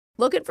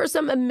Looking for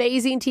some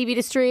amazing TV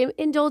to stream?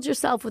 Indulge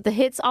yourself with the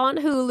hits on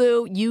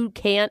Hulu you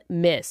can't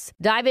miss.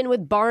 Dive in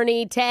with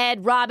Barney,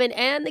 Ted, Robin,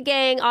 and the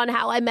gang on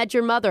How I Met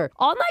Your Mother.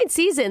 All 9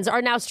 seasons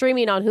are now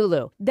streaming on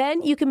Hulu.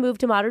 Then you can move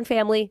to Modern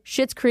Family,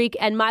 Schitt's Creek,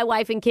 and My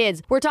Wife and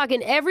Kids. We're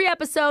talking every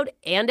episode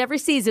and every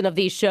season of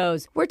these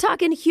shows. We're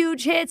talking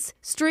huge hits,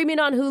 streaming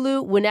on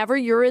Hulu whenever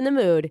you're in the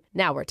mood.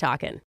 Now we're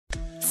talking.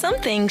 Some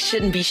things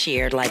shouldn't be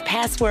shared, like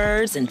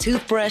passwords and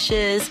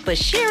toothbrushes, but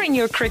sharing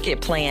your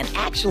Cricket plan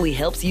actually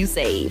helps you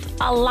save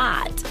a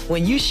lot.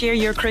 When you share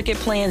your Cricket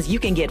plans, you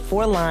can get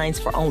 4 lines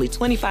for only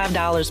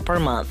 $25 per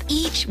month,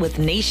 each with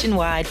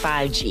nationwide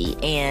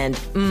 5G. And,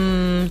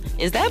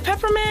 is that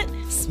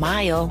peppermint?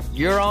 Smile,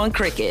 you're on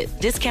Cricket.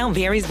 Discount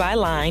varies by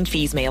line,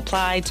 fees may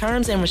apply,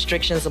 terms and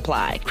restrictions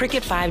apply.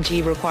 Cricket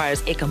 5G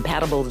requires a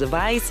compatible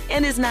device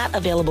and is not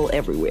available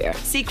everywhere.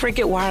 See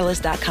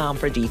cricketwireless.com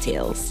for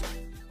details.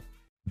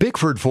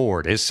 Bickford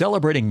Ford is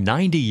celebrating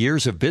 90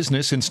 years of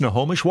business in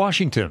Snohomish,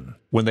 Washington.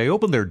 When they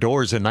opened their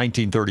doors in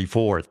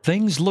 1934,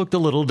 things looked a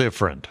little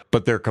different,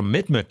 but their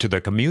commitment to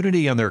the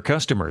community and their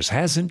customers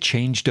hasn't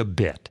changed a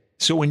bit.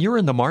 So when you're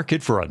in the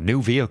market for a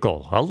new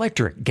vehicle,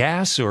 electric,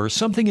 gas, or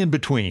something in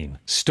between,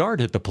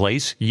 start at the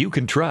place you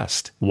can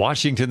trust.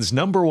 Washington's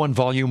 #1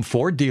 volume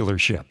Ford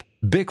dealership,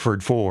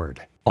 Bickford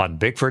Ford. On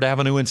Bickford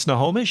Avenue in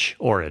Snohomish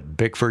or at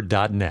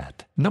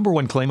Bickford.net.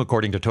 #1 claim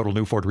according to Total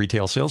New Ford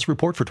Retail Sales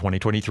Report for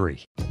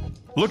 2023.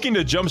 Looking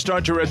to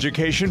jumpstart your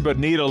education but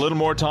need a little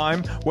more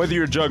time? Whether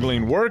you're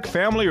juggling work,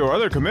 family, or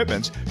other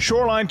commitments,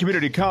 Shoreline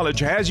Community College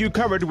has you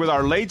covered with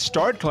our Late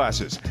Start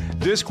classes.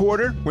 This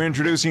quarter, we're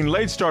introducing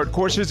Late Start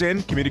courses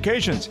in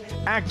communications,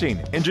 acting,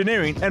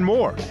 engineering, and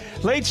more.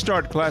 Late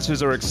Start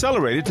classes are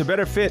accelerated to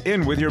better fit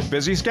in with your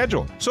busy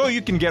schedule, so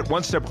you can get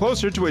one step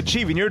closer to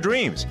achieving your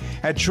dreams.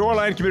 At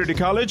Shoreline Community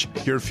College,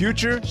 your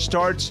future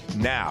starts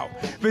now.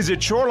 Visit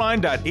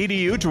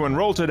shoreline.edu to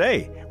enroll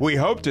today. We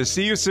hope to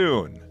see you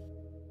soon.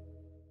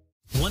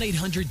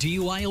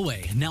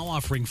 1-800-DUI-AWAY, now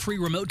offering free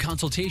remote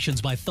consultations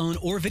by phone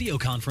or video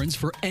conference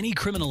for any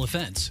criminal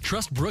offense.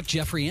 Trust Brooke,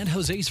 Jeffrey, and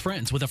Jose's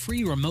friends with a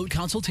free remote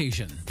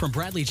consultation. From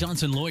Bradley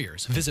Johnson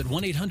Lawyers, visit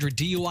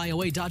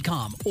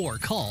 1-800-DUI-AWAY.com or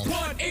call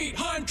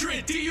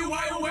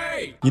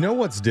 1-800-DUI-AWAY. You know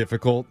what's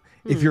difficult?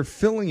 If you're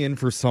filling in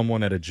for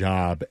someone at a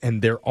job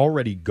and they're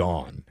already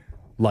gone.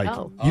 Like,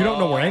 you don't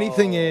know where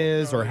anything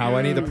is or how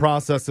any of the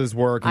processes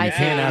work, and you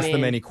can't ask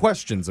them any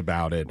questions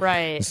about it.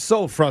 Right. It's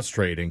so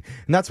frustrating.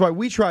 And that's why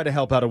we try to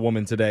help out a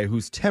woman today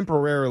who's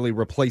temporarily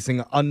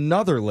replacing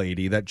another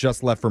lady that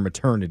just left for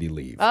maternity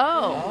leave.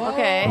 Oh,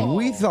 okay.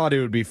 We thought it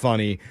would be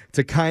funny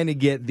to kind of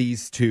get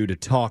these two to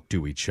talk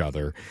to each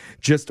other.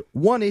 Just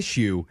one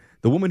issue.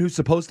 The woman who's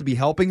supposed to be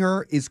helping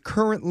her is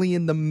currently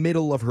in the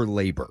middle of her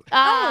labor.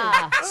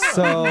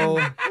 So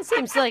That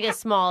seems like a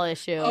small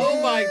issue.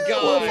 Oh, my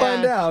God. we'll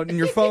find out in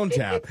your phone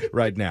tap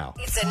right now.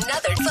 It's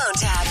another phone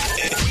tap.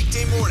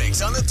 Weekday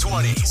mornings on the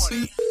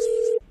 20s.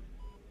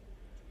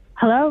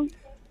 Hello?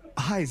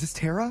 Hi, is this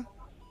Tara?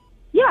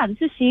 Yeah, this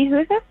is she. Who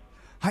is this?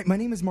 Hi, my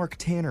name is Mark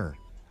Tanner.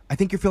 I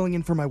think you're filling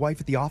in for my wife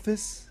at the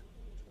office.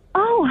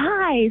 Oh,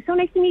 hi. So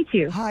nice to meet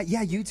you. Hi,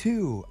 yeah, you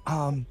too.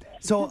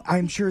 So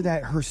I'm sure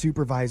that her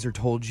supervisor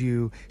told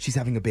you she's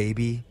having a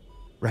baby,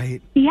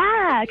 right?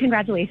 Yeah,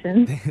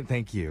 congratulations.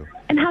 Thank you.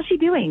 And how's she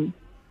doing?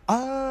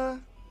 I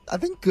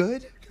think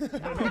good.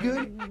 Pretty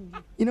good.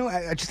 You know,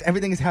 I just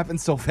everything has happened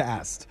so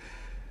fast.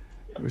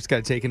 We just got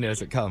to take it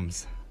as it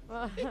comes.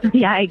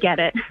 Yeah, I get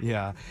it.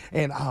 Yeah.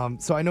 And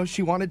so I know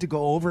she wanted to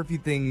go over a few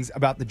things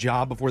about the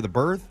job before the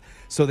birth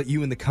so that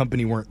you and the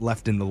company weren't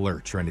left in the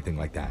lurch or anything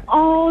like that.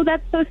 Oh,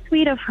 that's so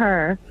sweet of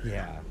her.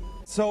 Yeah.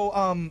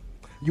 So,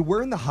 you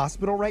were in the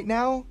hospital right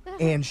now,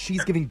 and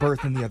she's giving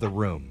birth in the other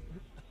room.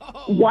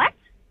 What?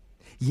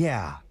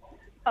 Yeah.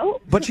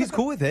 Oh. But she's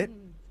cool with it.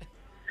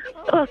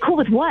 Cool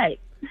with what?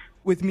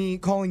 With me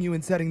calling you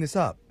and setting this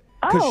up.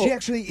 Because Oh. she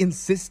actually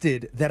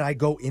insisted that I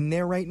go in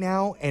there right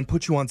now and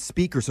put you on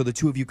speaker so the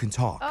two of you can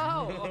talk.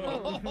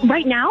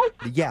 Right now?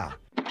 Yeah.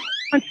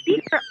 On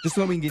speaker? Just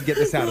so we can get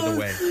this out of the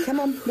way. Come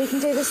on, we can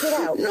do this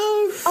without. No.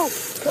 Oh,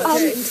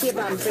 Put it into your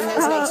bum. Bring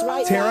those legs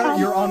right Tara, down.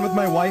 you're on with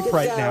my wife Good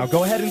right girl. now.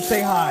 Go ahead and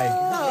say hi.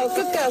 Oh,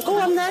 good girl. Go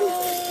on then.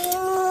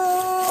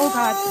 oh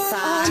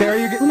God.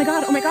 Tara, Oh my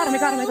God, oh my God, oh my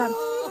God, oh my God.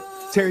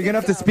 Tara, you're going to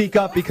have to speak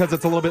up because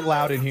it's a little bit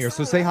loud in here.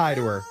 So say hi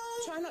to her.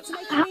 Try not to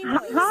make any noise.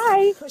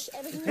 Hi. Push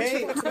everything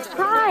Hey.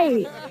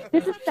 Hi.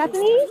 This is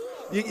Stephanie?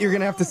 You're going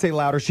to have to say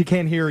louder. She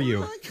can't hear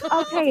you.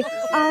 Okay,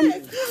 I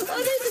need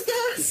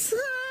the gas.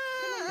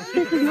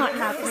 this is not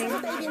happening.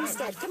 Baby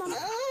instead. Come on.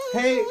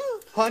 Hey,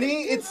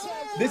 honey,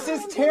 this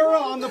is Tara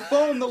on the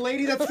phone, the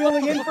lady that's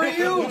filling in for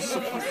you.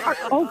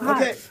 Oh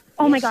God. Okay.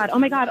 Oh my God, oh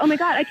my God, oh my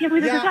God. I can't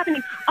believe this is Yeah.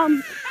 happening.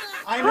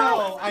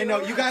 I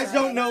know. You guys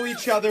don't know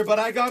each other, but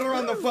I got her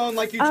on the phone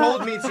like you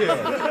told me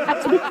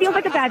to. This feels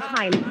like a bad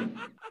time.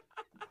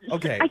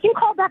 Okay. I can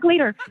call back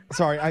later.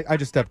 Sorry, I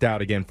just stepped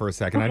out again for a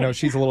second. I know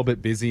she's a little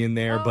bit busy in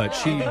there, but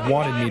she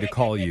wanted me to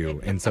call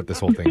you and set this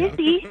whole thing up.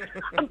 Busy?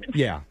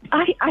 Yeah.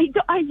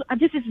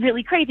 This is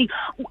really crazy.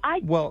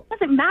 Well, it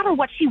doesn't matter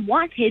what she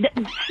wanted.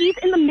 She's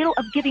in the middle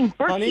of giving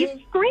birth. Honey? She's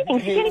screaming.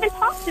 She can't even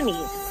talk to me.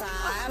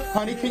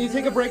 Honey, can you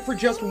take a break for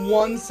just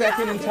 1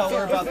 second and tell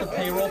her about the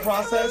payroll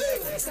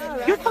process?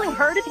 You're telling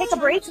her to take a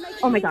break?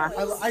 Oh, my God.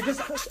 I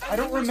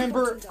don't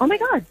remember. Oh, my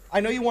God. I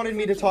know you wanted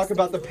me to talk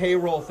about the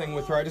payroll thing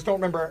with her. I just don't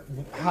remember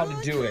how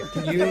to do it.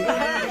 Can you?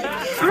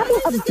 Having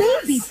a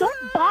baby.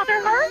 Don't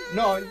bother her.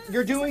 No,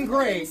 you're doing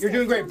great. You're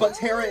doing great. But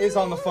Tara is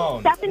on the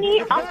phone.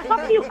 Stephanie, I'll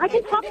talk to you. I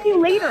can talk to you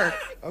later.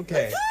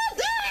 Okay.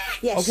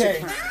 Yes,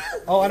 Okay.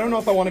 Oh, I don't know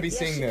if I want to be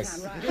seeing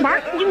this.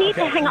 Mark, you need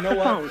to hang You up know the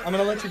what? phone. I'm going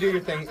to let you do your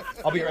thing.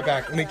 I'll be right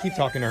back. Let me keep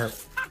talking to her.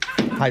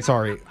 Hi,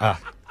 sorry. God,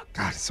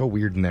 it's so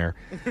weird in there.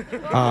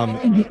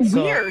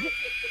 Weird.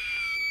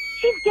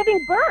 She's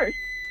giving birth.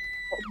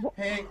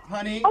 Hey,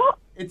 honey. Oh.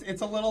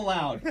 It's a little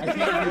loud. I can't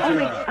hear Oh,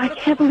 my, Tara. I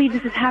can't believe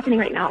this is happening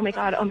right now. Oh, my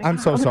God. Oh, my I'm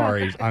God. so Oh, my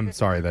sorry. God. I'm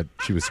sorry that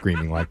she was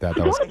screaming like that.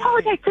 That was. Don't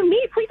apologize to me.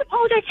 Please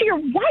apologize to your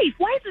wife.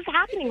 Why is this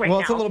happening right now?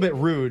 Well, it's a little bit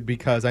rude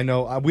because I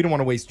know we don't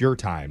want to waste your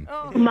time.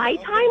 My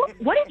time?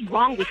 What is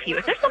wrong with you?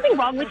 Is there something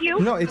wrong with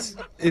you? No, it's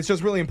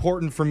just really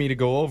important for me to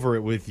go over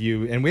it with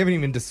you, and we haven't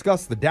even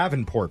discussed the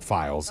Davenport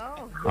files.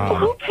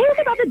 Who cares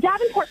about the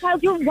Davenport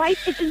files? Your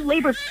wife is in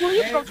labor.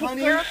 Please Hey, go take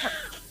honey. care of her.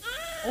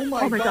 Oh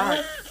my, Oh, my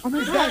God. Oh,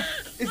 my God.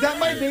 Is that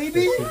my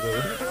baby?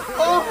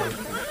 Oh,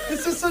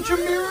 this is such a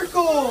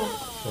miracle.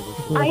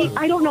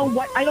 I don't know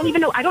what, I don't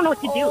even know, I don't know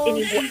what to do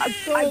anymore. She's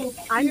so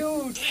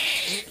cute.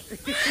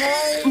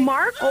 Hi.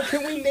 Mark? Oh,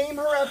 can we name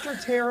her after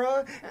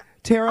Tara?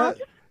 Tara,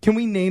 can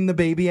we name the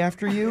baby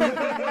after you?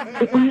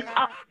 I'm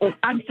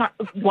sorry,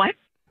 what?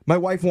 My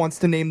wife wants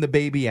to name the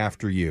baby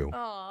after you.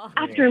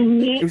 After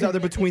me? It was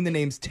either between the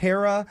names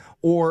Tara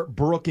or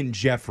Brooke and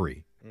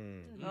Jeffrey.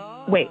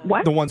 Wait,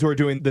 what? The ones who are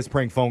doing this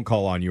prank phone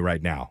call on you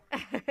right now.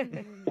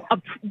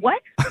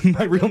 What?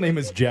 My real name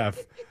is Jeff.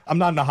 I'm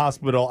not in the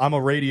hospital. I'm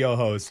a radio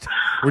host.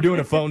 We're doing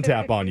a phone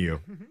tap on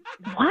you.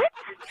 What?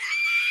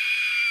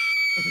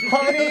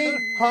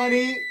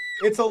 Honey,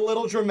 it's a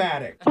little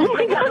dramatic. Oh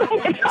my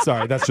God.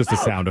 Sorry, that's just a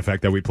sound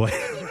effect that we play.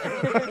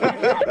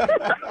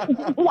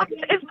 What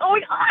is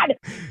going on?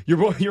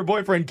 Your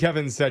boyfriend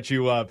Kevin set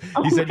you up.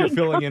 He said you're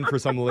filling in for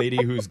some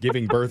lady who's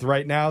giving birth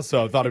right now,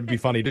 so I thought it'd be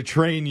funny to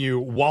train you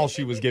while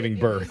she was giving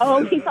birth.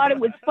 Oh, he thought it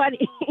was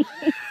funny.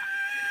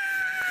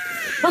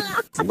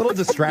 It's a little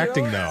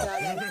distracting, though.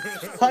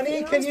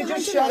 Honey, can you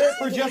just shut it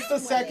for just a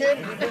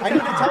second? I need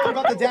to tell her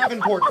about the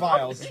Davenport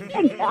files.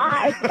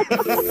 God.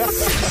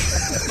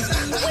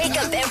 Wake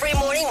up every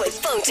morning with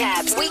phone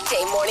taps.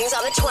 Weekday mornings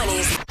on the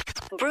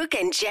 20s. Brooke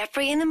and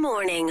Jeffrey in the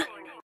morning.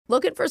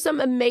 Looking for some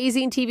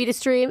amazing TV to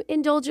stream?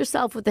 Indulge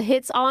yourself with the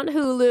hits on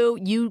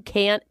Hulu you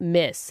can't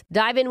miss.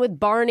 Dive in with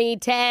Barney,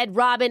 Ted,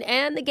 Robin,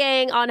 and the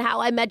gang on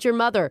How I Met Your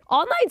Mother.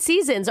 All 9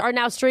 seasons are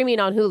now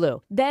streaming on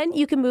Hulu. Then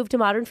you can move to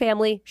Modern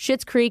Family,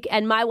 Schitt's Creek,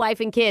 and My Wife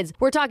and Kids.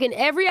 We're talking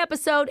every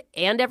episode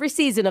and every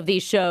season of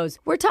these shows.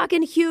 We're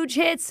talking huge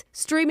hits,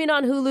 streaming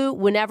on Hulu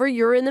whenever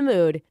you're in the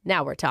mood.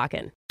 Now we're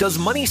talking. Does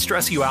money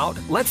stress you out?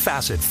 Let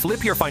Facet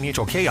flip your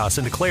financial chaos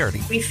into clarity.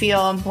 We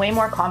feel way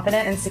more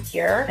confident and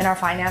secure in our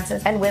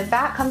finances. And with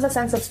that comes a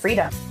sense of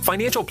freedom.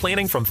 Financial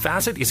planning from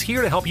Facet is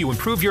here to help you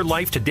improve your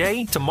life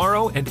today,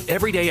 tomorrow, and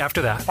every day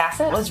after that.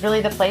 Facet was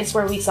really the place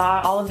where we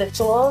saw all of the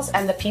tools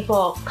and the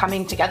people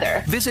coming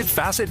together. Visit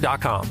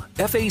Facet.com,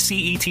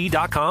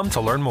 FACET.com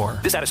to learn more.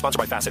 This ad is sponsored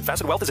by Facet.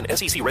 Facet Wealth is an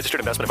SEC registered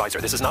investment advisor.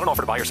 This is not an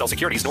offer to buy or sell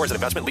securities, nor is it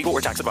investment, legal, or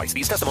tax advice.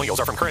 These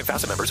testimonials are from current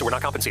Facet members who are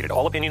not compensated.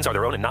 All opinions are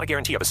their own and not a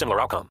guarantee of a similar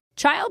outcome.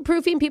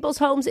 Child-proofing people's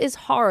homes is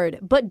hard,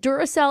 but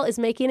Duracell is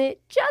making it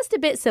just a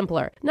bit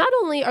simpler. Not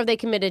only are they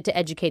committed to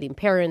educating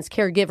parents,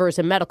 caregivers,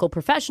 and medical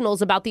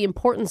professionals about the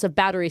importance of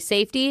battery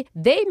safety,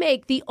 they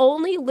make the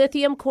only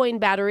lithium coin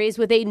batteries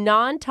with a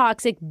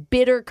non-toxic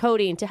bitter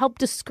coating to help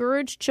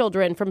discourage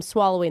children from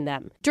swallowing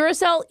them.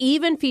 Duracell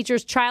even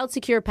features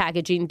child-secure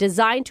packaging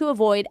designed to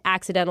avoid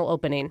accidental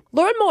opening.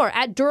 Learn more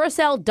at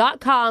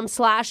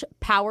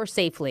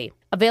Duracell.com/powersafely.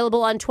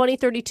 Available on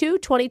 2032,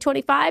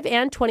 2025,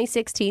 and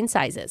 2016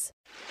 sizes.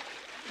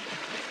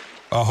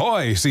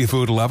 Ahoy,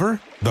 seafood lover!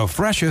 The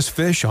freshest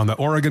fish on the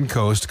Oregon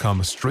coast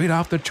come straight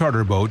off the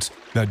charter boats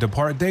that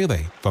depart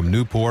daily from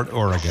Newport,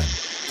 Oregon.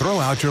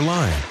 Throw out your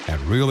line and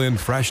reel in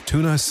fresh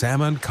tuna,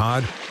 salmon,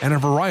 cod, and a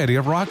variety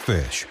of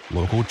rockfish.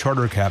 Local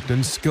charter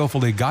captains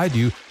skillfully guide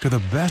you to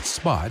the best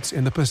spots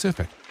in the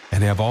Pacific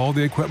and have all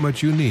the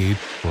equipment you need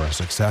for a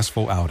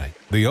successful outing.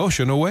 The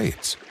ocean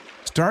awaits.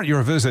 Start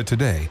your visit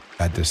today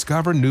at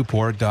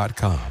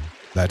discovernewport.com.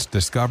 That's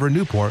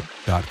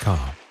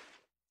discovernewport.com.